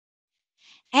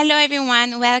Hello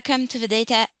everyone, welcome to the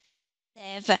Data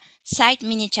Dev Site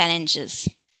Mini Challenges.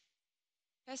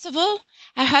 First of all,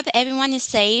 I hope everyone is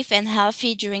safe and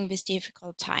healthy during this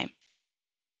difficult time.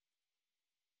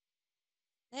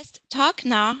 Let's talk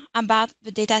now about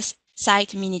the Data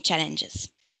Site Mini Challenges.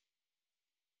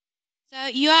 So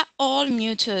you are all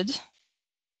muted.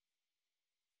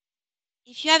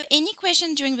 If you have any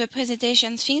questions during the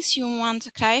presentation, things you want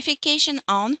clarification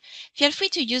on, feel free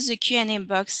to use the Q&A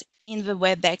box in the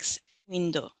WebEx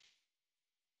window.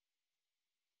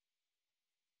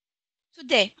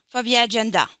 Today, for the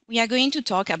agenda, we are going to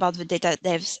talk about the data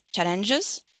devs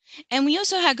challenges, and we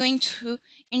also are going to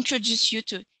introduce you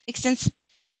to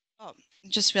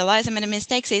just realized I made a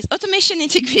mistake, says automation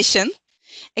integration,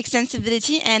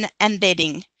 extensibility, and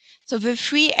embedding. So the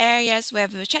three areas where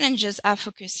the challenges are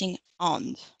focusing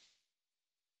on.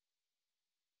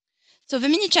 So the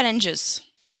mini challenges.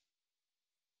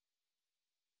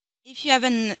 If you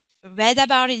haven't read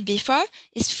about it before,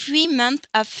 it's 3 months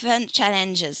of fun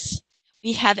challenges.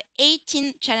 We have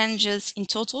 18 challenges in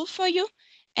total for you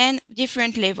and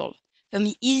different levels,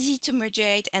 from easy to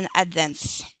moderate and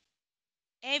advanced.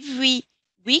 Every 2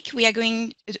 weeks, we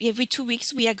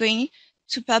are going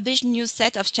to publish new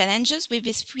set of challenges with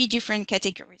these 3 different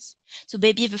categories. So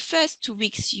maybe the first 2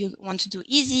 weeks you want to do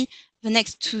easy, the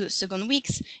next 2 second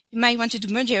weeks, you might want to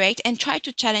do moderate and try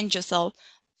to challenge yourself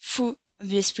through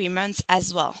these 3 months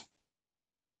as well.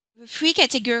 The 3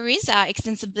 categories are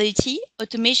extensibility,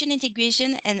 automation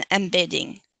integration, and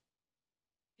embedding.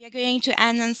 We are going to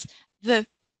announce the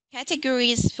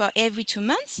categories for every 2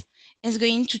 months. It's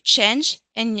going to change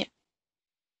and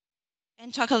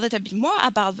talk a little bit more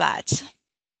about that.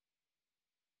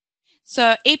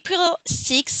 So April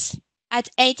 6th at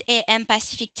 8 a.m.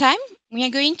 Pacific time, we are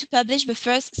going to publish the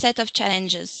first set of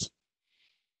challenges.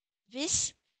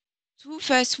 These 2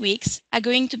 first weeks are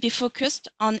going to be focused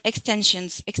on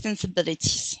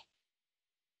extensibilities.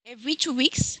 Every 2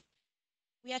 weeks,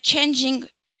 we are changing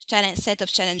set of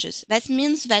challenges. That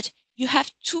means that you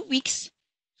have 2 weeks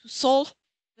to solve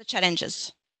the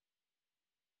challenges.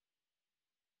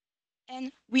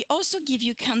 And we also give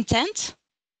you content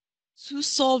to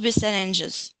solve the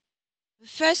challenges. The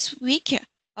first week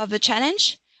of the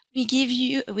challenge,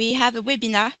 we have a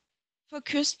webinar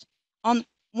focused on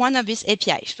one of these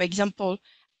APIs. For example,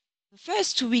 the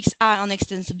first 2 weeks are on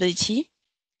extensibility.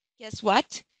 Guess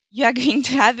what? You are going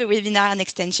to have a webinar on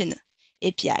extension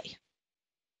API.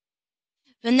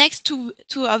 The next two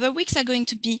other weeks are going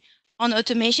to be on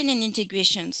automation and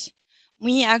integrations.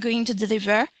 We are going to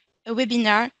deliver a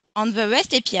webinar on the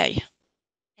REST API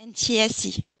and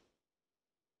TSC.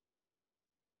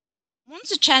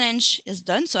 Once the challenge is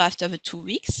done, so after the 2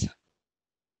 weeks,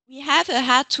 we have a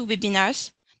how-to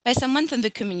webinars by someone from the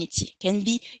community. Can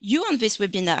be you on this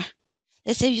webinar.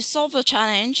 Let's say you solve a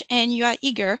challenge and you are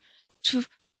eager to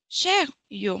share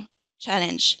your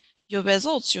challenge, your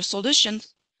results, your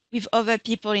solutions with other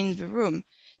people in the room.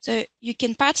 So you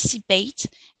can participate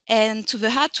and to the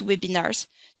how-to webinars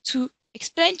to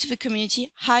explain to the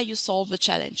community how you solve the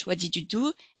challenge, what did you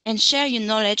do, and share your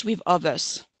knowledge with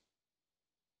others.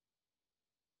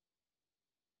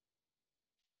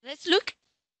 Let's look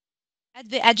at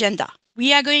the agenda.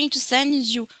 We are going to send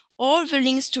you all the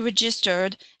links to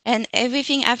registered and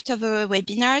everything after the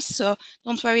webinars. So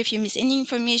don't worry if you miss any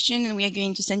information, and we are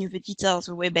going to send you the details,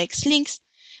 the WebEx links.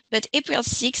 But April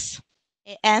 6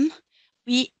 a.m.,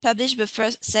 we publish the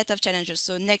first set of challenges.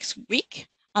 So next week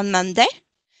on Monday,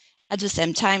 at the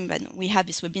same time when we have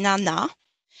this webinar now.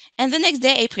 And the next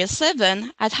day, April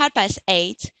 7, at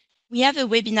 8:30, we have a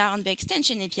webinar on the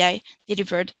extension API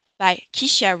delivered by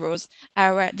Keisha Rose,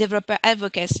 our developer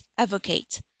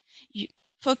advocate,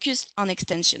 focused on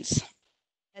extensions.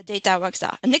 A data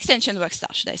workstar, an extension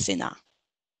workstar, should I say now.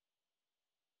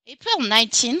 April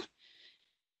 19,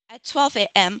 at 12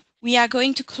 a.m., we are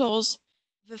going to close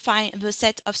the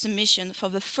set of submission for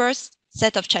the first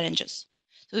set of challenges.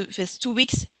 So there's 2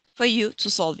 weeks for you to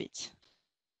solve it.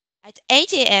 At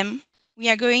 8 a.m., we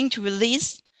are going to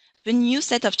release the new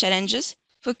set of challenges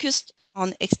focused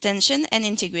on extension and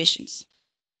integrations.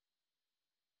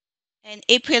 And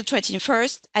April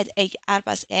 21st at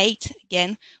 8:30,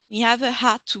 again, we have a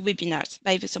how-to webinars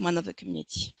by someone of the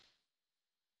community.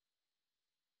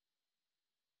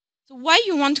 So why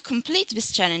you want to complete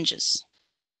these challenges?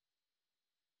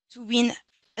 To win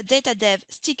a data dev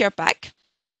sticker pack,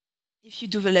 if you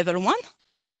do the level 1,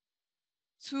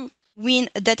 to win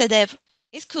a data dev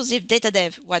exclusive data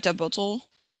dev water bottle,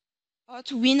 or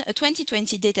to win a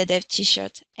 2020 data dev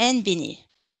t-shirt and beanie.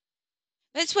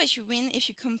 That's what you win if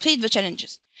you complete the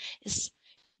challenges.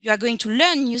 You are going to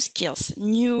learn new skills,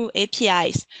 new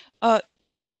APIs, or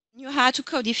Knew how to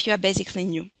code if you are basically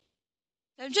new.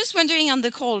 So I'm just wondering on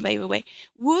the call, by the way,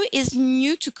 who is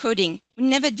new to coding? Who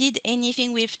never did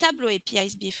anything with Tableau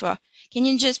APIs before? Can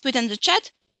you just put in the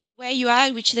chat where you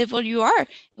are, which level you are? It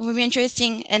will be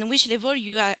interesting, and which level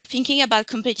you are thinking about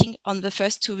completing on the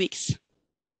first 2 weeks. So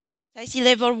I see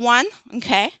level 1,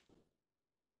 okay.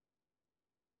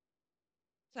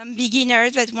 Some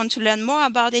beginners that want to learn more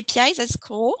about APIs, that's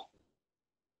cool.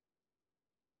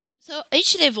 So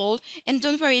each level, and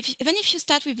don't worry, even if you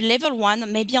start with level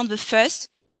 1, maybe on the first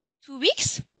 2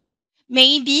 weeks,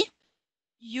 maybe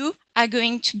you are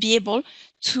going to be able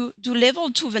to do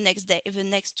level 2 the next day, the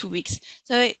next 2 weeks.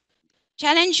 So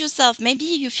challenge yourself. Maybe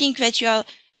you think that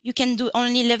you can do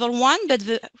only level 1, but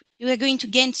you are going to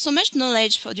gain so much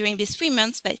knowledge during these 3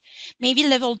 months that maybe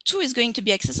level 2 is going to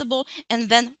be accessible, and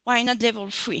then why not level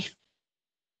 3?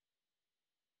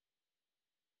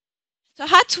 So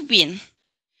how to win?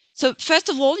 So first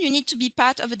of all, you need to be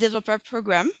part of a developer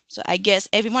program. So I guess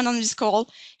everyone on this call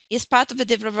is part of the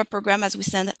developer program, as we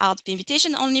send out the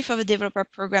invitation only for the developer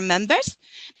program members.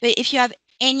 But if you have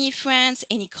any friends,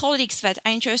 any colleagues that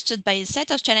are interested by a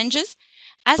set of challenges,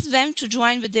 ask them to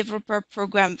join the developer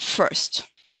program first.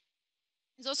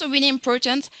 It's also really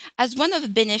important, as one of the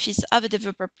benefits of a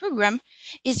developer program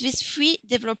is this free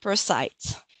developer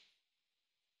site.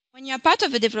 When you're part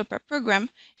of a developer program,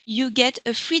 you get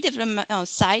a free development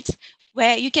site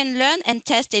where you can learn and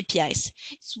test APIs.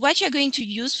 It's what you're going to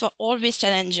use for all these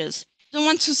challenges. You don't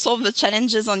want to solve the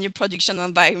challenges on your production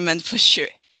environment for sure.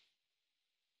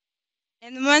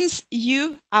 And once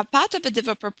you are part of a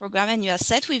developer program and you are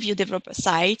set with your developer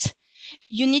site,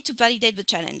 you need to validate the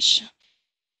challenge.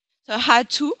 So how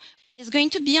to is going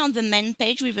to be on the main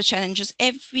page with the challenges.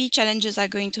 Every challenges are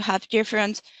going to have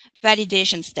different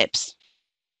validation steps.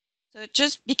 So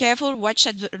just be careful,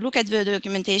 look at the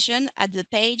documentation, at the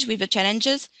page with the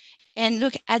challenges, and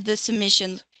look at the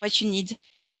submission, what you need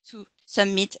to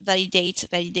submit,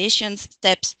 validation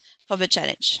steps for the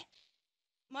challenge.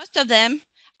 Most of them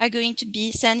are going to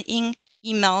be sending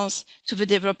emails to the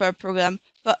developer program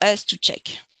for us to check.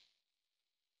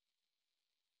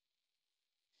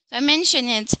 So I mentioned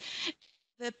it,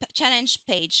 the challenge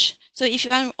page. So if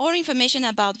you want more information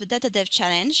about the Data Dev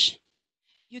Challenge,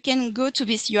 you can go to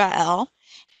this URL.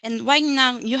 And right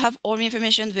now you have all the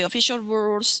information, the official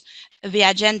rules, the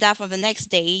agenda for the next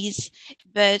days,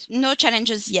 but no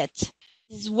challenges yet.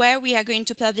 This is where we are going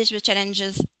to publish the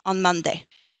challenges on Monday.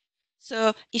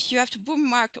 So if you have to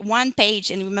bookmark one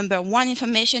page, and remember, one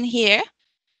information here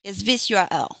is this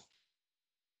URL.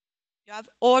 You have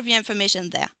all the information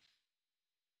there.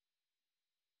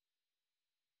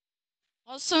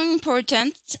 Also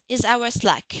important is our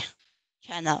Slack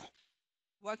channel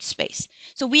workspace.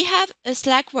 So we have a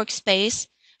Slack workspace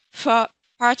for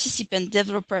participant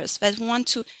developers that want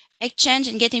to exchange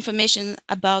and get information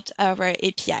about our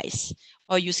APIs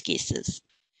or use cases.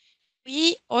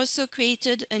 We also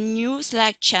created a new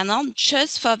Slack channel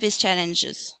just for these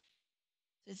challenges.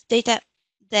 It's Data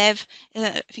Dev,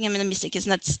 I think I made a mistake, it's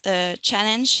not a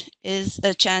challenge, is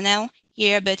a channel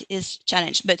here, but it's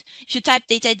challenge. But if you type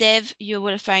Data Dev, you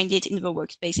will find it in the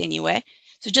workspace anyway.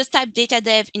 So just type Data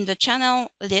Dev in the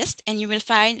channel list, and you will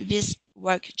find this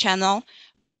work channel,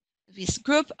 this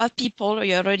group of people.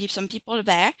 You already have some people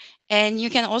there, and you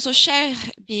can also share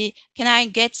can I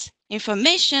get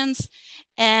informations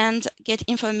and get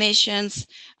informations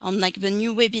on like the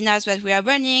new webinars that we are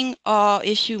running, or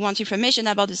if you want information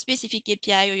about a specific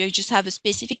API, or you just have a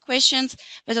specific questions,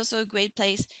 but also a great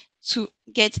place to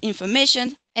get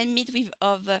information and meet with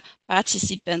other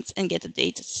participants and get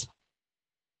updates.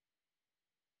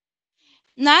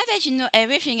 Now that you know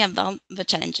everything about the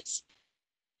challenges,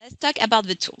 let's talk about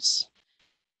the tools.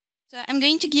 So I'm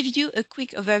going to give you a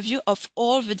quick overview of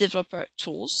all the developer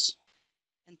tools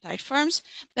and platforms,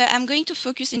 but I'm going to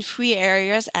focus in 3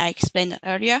 areas I explained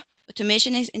earlier: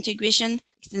 automation, integration,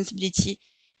 extensibility,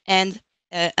 and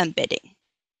embedding.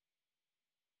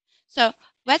 So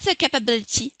what's the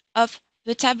capability of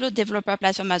the Tableau developer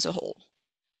platform as a whole?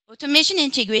 Automation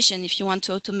integration, if you want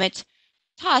to automate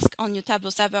tasks on your Tableau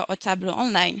server or Tableau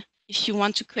online, if you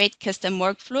want to create custom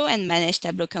workflow and manage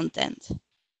Tableau content.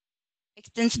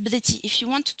 Extensibility, if you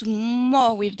want to do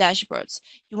more with dashboards,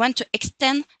 you want to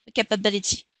extend the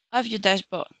capability of your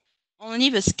dashboard. Only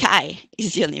the sky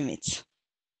is your limit.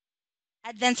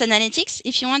 Advanced analytics,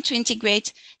 if you want to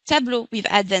integrate Tableau with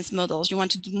advanced models, you want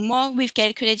to do more with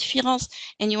calculated fields,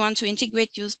 and you want to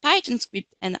use Python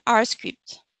script and R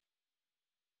script.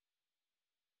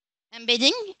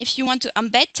 Embedding, if you want to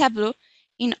embed Tableau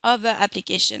in other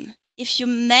applications. If your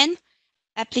main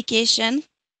application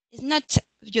is not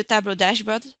your Tableau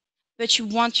dashboard, but you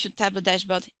want your Tableau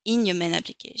dashboard in your main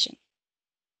application.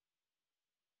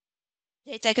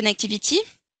 Data connectivity.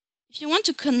 If you want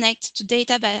to connect to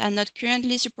data that are not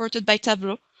currently supported by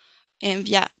Tableau and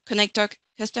via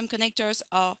custom connectors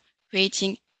or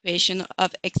creation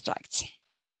of extracts.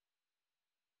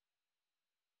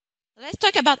 Let's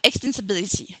talk about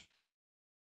extensibility.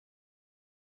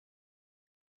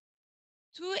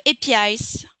 Two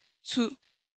APIs to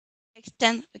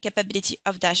extend the capability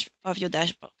of your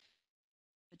dashboard.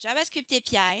 The JavaScript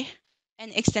API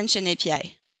and Extension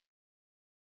API.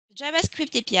 The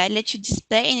JavaScript API lets you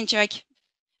display and interact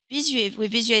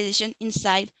with visualization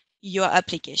inside your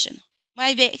application,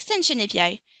 while the Extension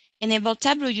API enables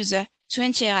Tableau user to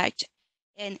interact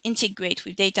and integrate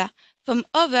with data from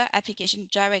other applications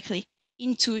directly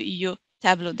into your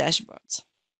Tableau dashboards.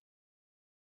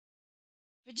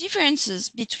 The differences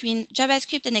between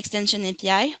JavaScript and Extension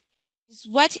API is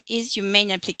what is your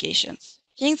main application.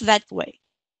 Think that way.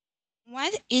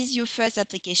 What is your first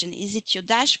application? Is it your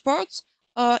dashboards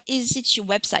or is it your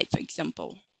website, for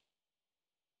example?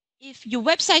 If your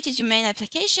website is your main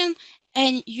application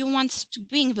and you want to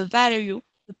bring the value,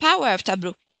 the power of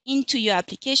Tableau into your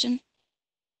application,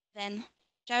 then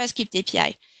JavaScript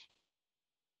API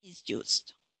is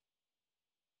used.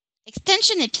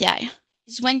 Extension API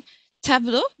is when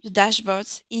Tableau, your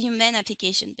dashboards, is your main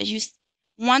application, but you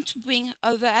want to bring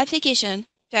other applications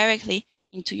directly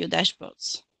into your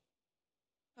dashboards.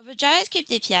 For the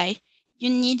JavaScript API, you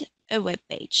need a web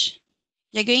page.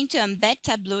 You're going to embed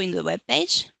Tableau in the web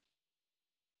page.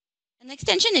 An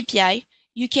extension API,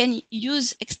 you can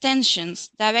use extensions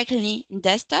directly in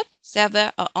desktop,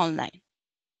 server, or online.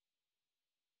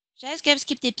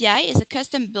 JavaScript API is a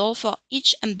custom build for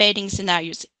each embedding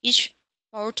scenarios, each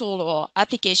portal or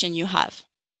application you have.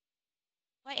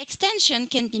 While extension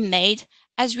can be made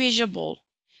as reusable,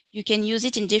 you can use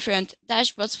it in different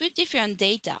dashboards with different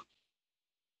data.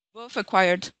 Both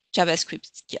required JavaScript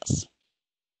skills.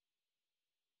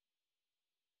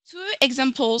 Two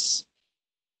examples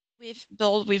we've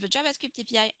built with a JavaScript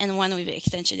API and one with the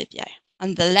Extension API.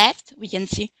 On the left, we can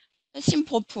see a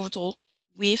simple portal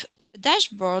with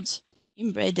dashboards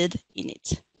embedded in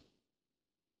it.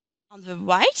 On the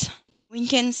right, we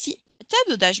can see a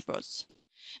Tableau dashboards,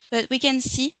 but we can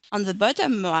see on the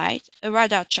bottom right a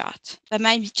radar chart that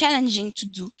might be challenging to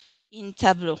do in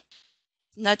Tableau,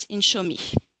 not in Show Me.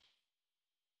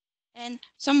 And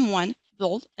someone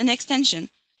built an extension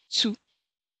to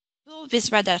build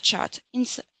this radar chart in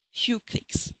a few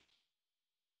clicks.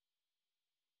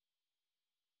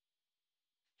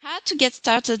 How to get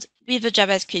started with a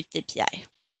JavaScript API?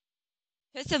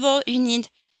 First of all, you need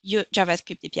your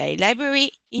JavaScript API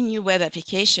library in your web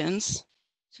applications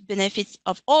to benefit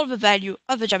of all the value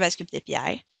of the JavaScript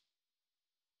API.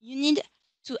 You need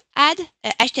to add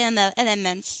HTML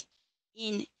elements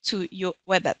into your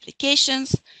web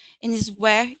applications, and is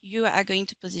where you are going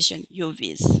to position your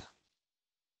viz.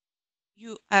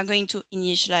 You are going to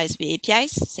initialize the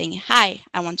APIs, saying, hi,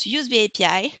 I want to use the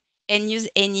API, and use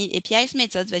any APIs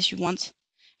method that you want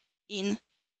in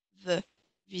the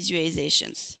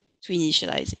visualizations to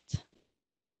initialize it.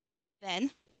 Then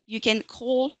you can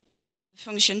call the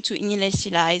function to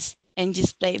initialize and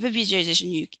display the visualization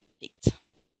you picked.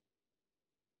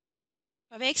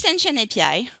 For the Extension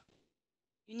API,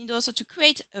 you need also to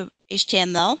create a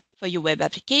HTML for your web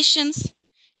applications,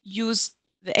 use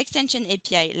the Extension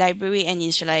API library and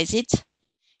initialize it,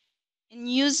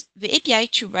 and use the API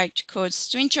to write codes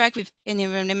to interact with any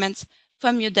elements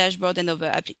from your dashboard and other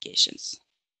applications.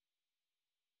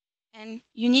 And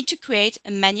you need to create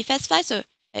a manifest file, so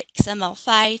an XML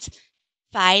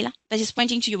file that is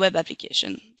pointing to your web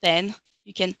application. Then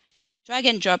you can drag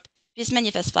and drop this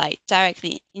manifest file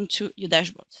directly into your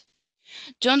dashboard.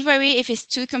 Don't worry if it's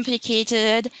too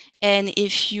complicated and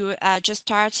if you are just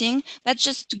starting. That's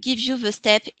just to give you the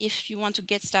step if you want to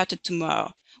get started tomorrow.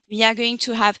 We are going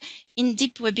to have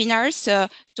in-depth webinars, so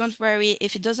don't worry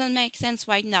if it doesn't make sense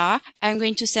right now. I'm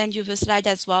going to send you the slide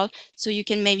as well, so you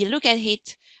can maybe look at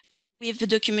it with the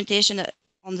documentation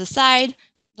on the side.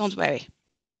 Don't worry.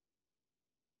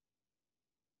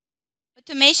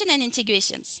 Automation and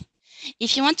integrations.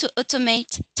 If you want to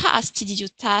automate tasks,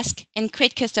 TDD tasks, and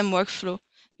create custom workflow,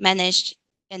 manage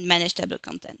Tableau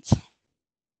content.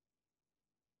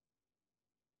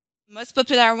 Most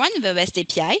popular one, the REST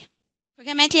API.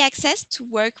 Programmatic access to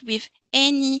work with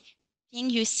anything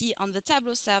you see on the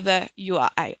Tableau server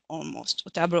UI almost,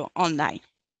 or Tableau online.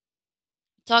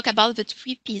 Talk about the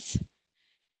 3 P's: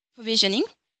 provisioning,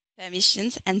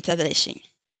 permissions, and publishing.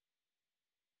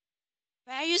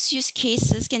 Various use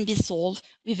cases can be solved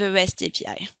with a REST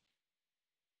API.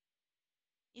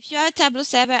 If you are a Tableau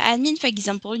server admin, for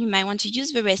example, you might want to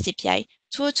use the REST API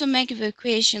to automate the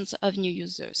creations of new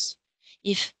users.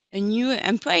 If a new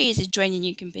employee is joining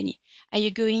your company, are you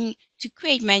going to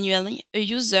create manually a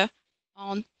user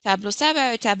on Tableau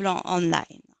server or Tableau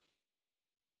online?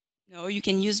 No, you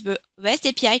can use the REST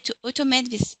API to automate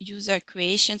this user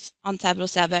creations on Tableau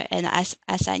server and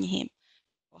assign him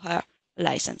or her a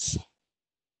license.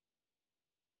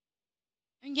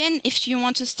 Again, if you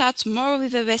want to start tomorrow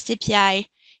with a REST API,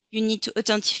 you need to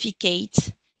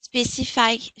authenticate,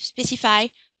 specify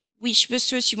which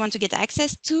resource you want to get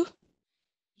access to.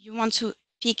 You want to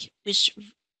pick which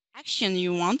action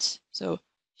you want. So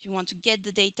if you want to get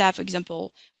the data, for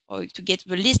example, or to get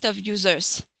the list of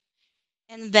users,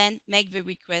 and then make the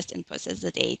request and process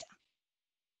the data.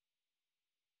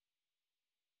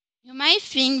 You might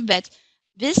think that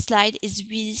this slide is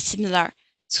really similar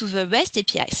to the REST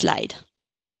API slide.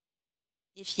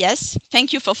 If yes,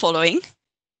 thank you for following.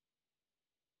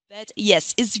 But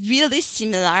yes, it's really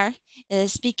similar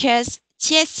is because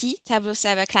TSC, Tableau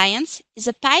Server Client, is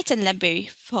a Python library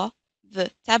for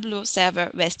the Tableau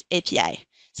Server REST API.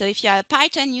 So if you are a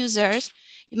Python user,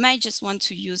 you might just want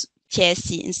to use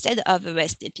TSC instead of the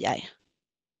REST API.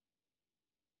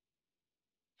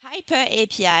 Hyper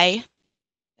API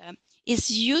is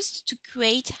used to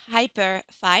create hyper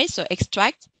files, so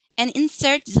extract, and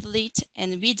insert, delete,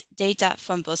 and read data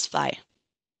from those files.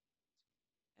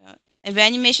 And the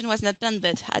animation was not done,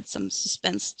 but had some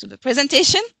suspense to the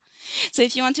presentation. So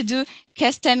if you want to do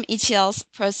custom ETLs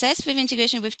process with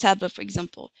integration with Tableau, for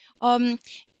example,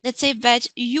 let's say that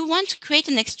you want to create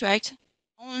an extract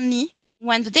only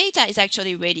when the data is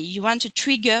actually ready. You want to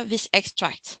trigger this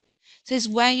extract. So it's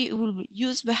why you will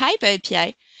use the Hyper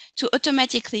API to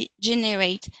automatically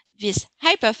generate this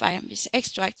hyper file, this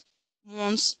extract,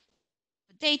 once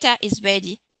the data is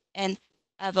ready and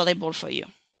available for you.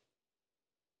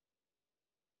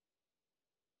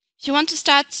 If you want to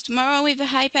start tomorrow with the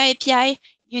Hyper API,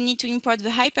 you need to import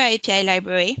the Hyper API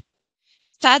library,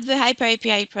 start the Hyper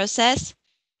API process,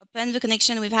 open the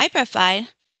connection with Hyperfile,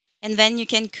 and then you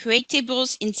can create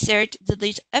tables, insert,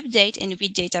 delete, update, and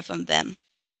read data from them.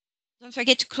 Don't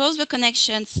forget to close the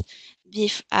connections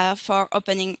before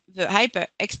opening the Hyper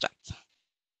extract.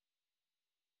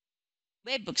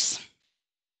 Webhooks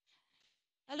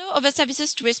allow other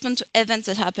services to respond to events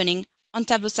that are happening on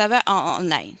Tableau server or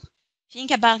online.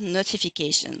 Think about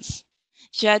notifications.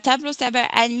 If you're a Tableau server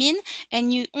admin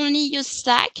and you only use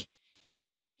Slack,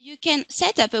 you can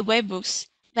set up a webhooks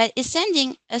that is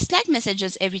sending a Slack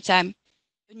messages every time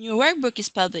a new workbook is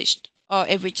published or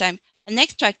every time an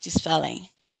extract is failing.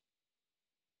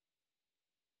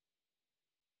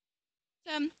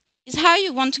 Is how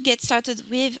you want to get started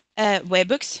with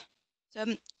webhooks. So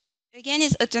again,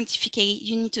 is authenticate.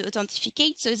 You need to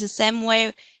authenticate. So it's the same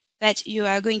way that you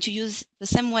are going to use the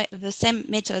same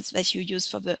methods that you use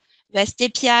for the REST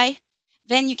API.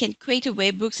 Then you can create a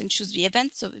webhooks and choose the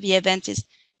event. So the event is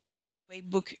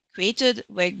webbook created,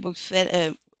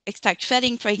 webbook extract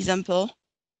failing, for example.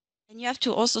 And you have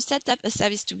to also set up a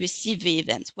service to receive the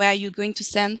event, where you're going to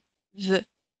send the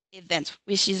event,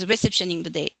 which is receptioning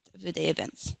the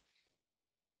events.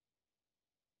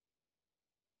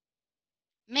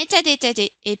 Metadata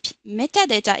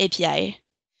API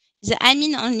is the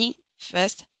admin-only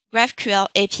first GraphQL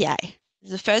API.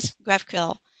 The first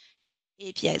GraphQL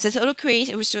API that all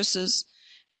create resources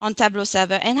on Tableau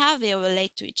server and how they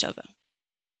relate to each other.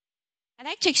 I'd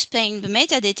like to explain the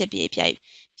metadata API,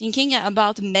 thinking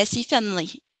about messy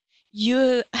family.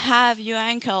 You have your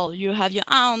uncle, you have your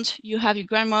aunt, you have your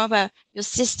grandmother, your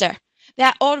sister. They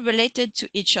are all related to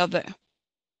each other.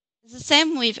 It's the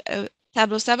same with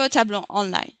Tableau server, Tableau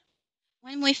online.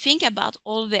 When we think about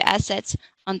all the assets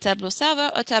on Tableau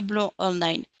server or Tableau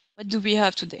online, what do we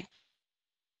have today?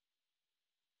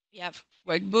 We have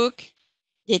workbook,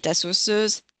 data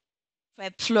sources,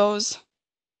 web flows.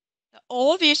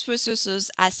 All these resources,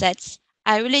 assets,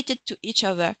 are related to each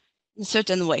other in a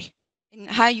certain way. And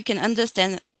how you can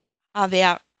understand how they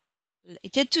are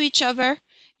related to each other,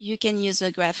 you can use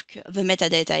the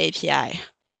metadata API.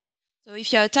 So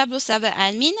if you're a Tableau server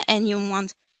admin and you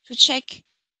want to check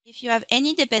if you have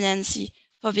any dependency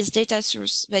for this data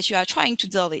source that you are trying to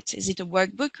delete, is it a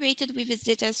workbook created with this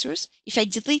data source? If I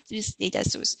delete this data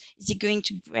source, is it going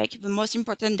to break the most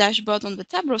important dashboard on the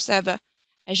Tableau server?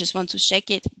 I just want to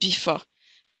check it before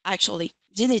actually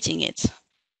deleting it.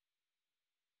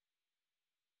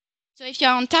 So if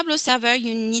you're on Tableau server,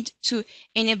 you need to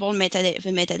enable the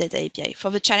metadata API.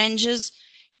 For the challenges,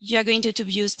 you're going to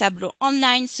use Tableau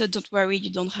online, so don't worry,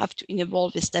 you don't have to enable.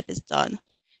 This step is done.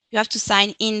 You have to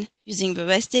sign in using the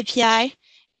REST API,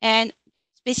 and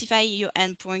specify your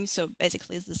endpoint. So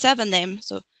basically it's the server name.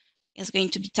 So it's going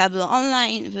to be Tableau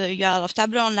Online, the URL of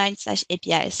Tableau Online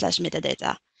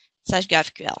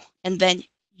 /API/metadata/GraphQL. And then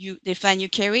you define your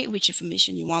query, which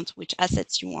information you want, which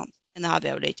assets you want, and how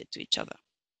they're related to each other.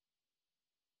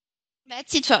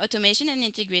 That's it for automation and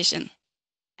integration.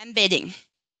 Embedding.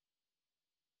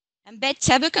 Embed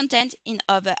Tableau content in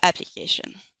other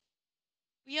applications.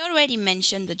 We already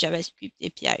mentioned the JavaScript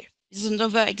API. This is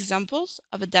another example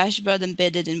of a dashboard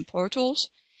embedded in portals.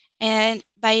 And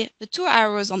by the 2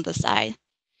 arrows on the side,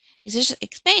 it's just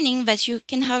explaining that you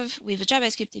can have with the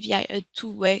JavaScript API a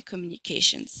two-way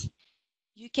communications.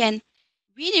 You can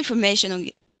read information or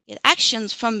get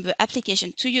actions from the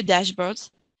application to your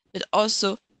dashboards, but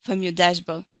also from your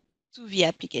dashboard to the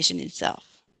application itself.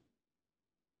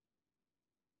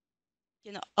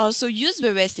 You can also use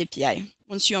the REST API.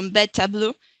 Once you embed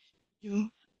Tableau,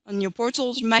 on your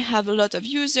portals, you might have a lot of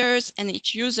users, and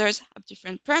each users have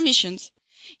different permissions.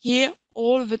 Here,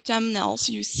 all the terminals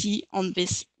you see on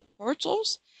these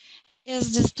portals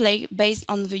is displayed based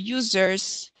on the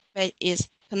users that is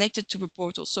connected to the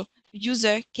portal. So the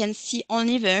user can see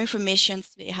only the information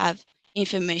they have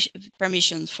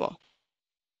permissions for.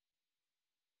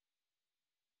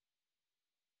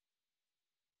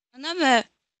 Another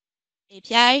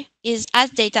API is as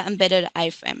data embedded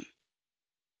iframe.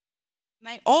 You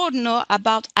might all know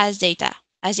about as data.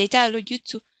 As data allows you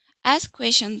to ask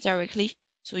questions directly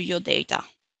to your data.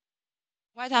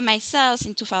 What are my sales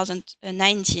in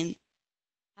 2019?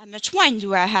 How much wine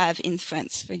do I have in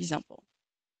France, for example?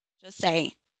 Just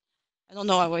saying. I don't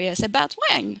know what I say about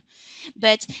wine,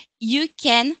 but you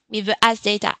can, with the Ask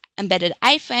Data embedded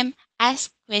iframe,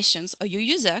 ask questions, or your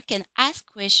user can ask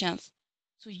questions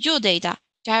to your data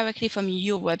directly from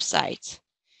your website.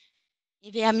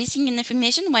 If they are missing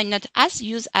information, why not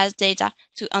use Ask Data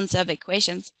to answer the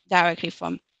questions directly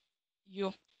from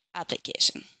your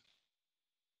application?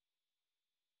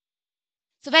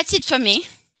 So that's it for me.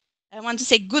 I want to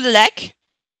say good luck.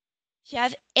 If you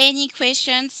have any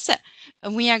questions,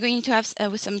 we are going to have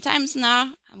some times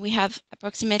now. We have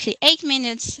approximately 8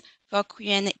 minutes for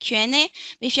Q&A.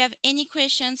 If you have any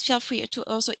questions, feel free to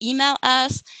also email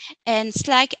us and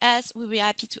Slack us. We'll be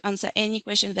happy to answer any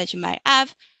questions that you might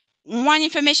have. One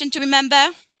information to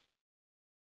remember,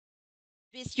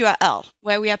 this URL,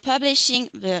 where we are publishing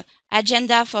the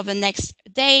agenda for the next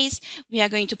days. We are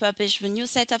going to publish the new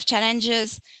set of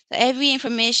challenges. So every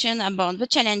information about the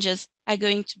challenges are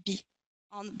going to be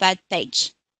on that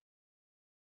page.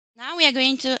 Now we are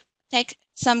going to take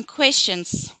some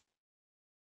questions.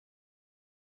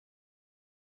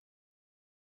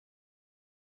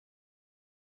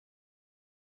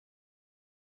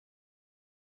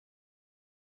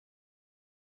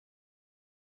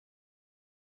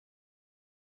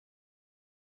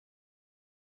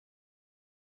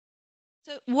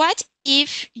 So what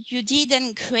if you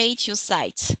didn't create your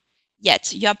site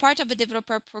yet? You are part of a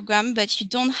developer program, but you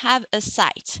don't have a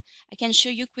site. I can show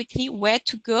you quickly where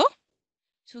to go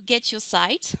to get your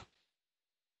site.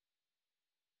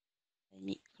 Let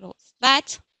me close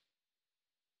that.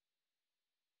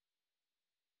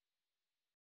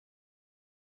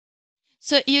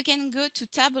 So you can go to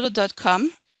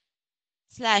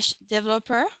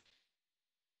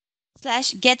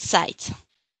tableau.com/developer/get-site.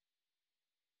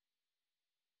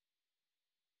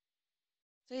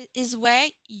 So it is where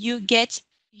you get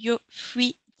your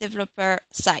free developer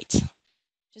site.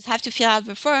 Just have to fill out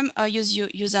the form or use your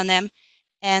username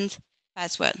and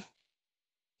password.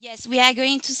 Yes, we are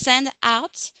going to send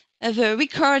out the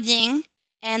recording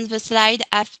and the slide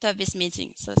after this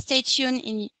meeting. So stay tuned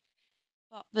in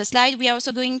the slide. We are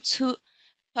also going to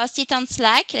post it on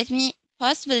Slack. Let me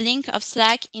post the link of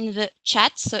Slack in the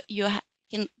chat so you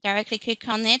can directly click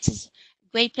on it. It's a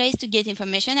great place to get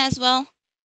information as well.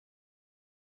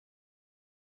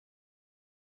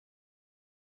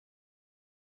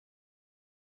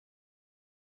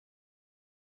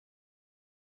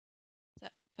 So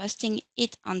posting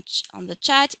it on the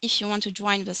chat if you want to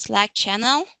join the Slack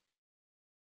channel.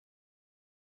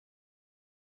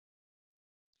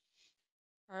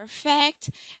 Perfect.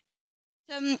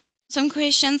 Some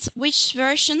questions. Which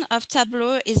version of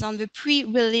Tableau is on the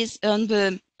pre-release, on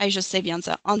the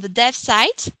dev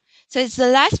site? So it's the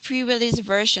last pre-release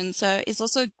version. So it's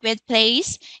also a great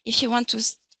place if you want to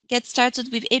get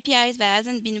started with APIs that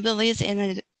hasn't been released in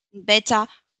a beta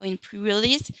or in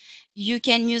pre-release. You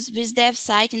can use this dev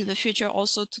site in the future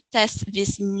also to test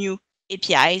these new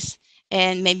APIs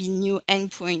and maybe new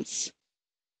endpoints,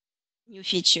 new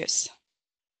features.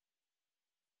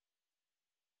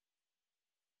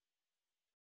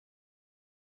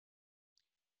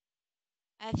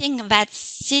 I think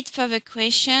that's it for the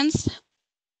questions.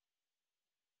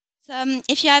 So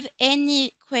if you have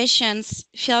any questions,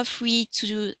 feel free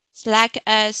to Slack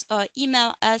us or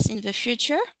email us in the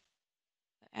future.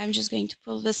 I'm just going to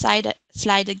pull the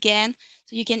slide again.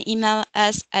 So you can email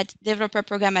us at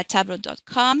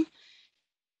developerprogram@tableau.com.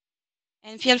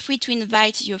 And feel free to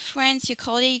invite your friends, your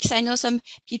colleagues. I know some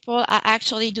people are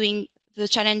actually doing the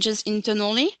challenges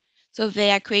internally. So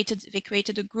they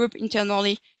created a group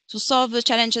internally to solve the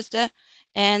challenges there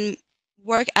and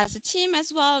work as a team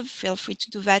as well. Feel free to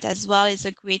do that as well. It's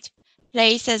a great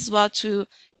place as well to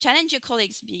challenge your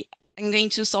colleagues. I'm going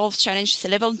to solve challenge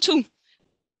level 2.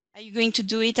 Are you going to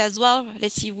do it as well?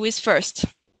 Let's see who is first.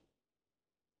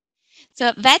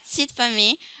 So that's it for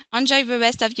me. Enjoy the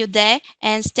rest of your day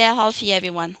and stay healthy,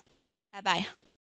 everyone. Bye-bye.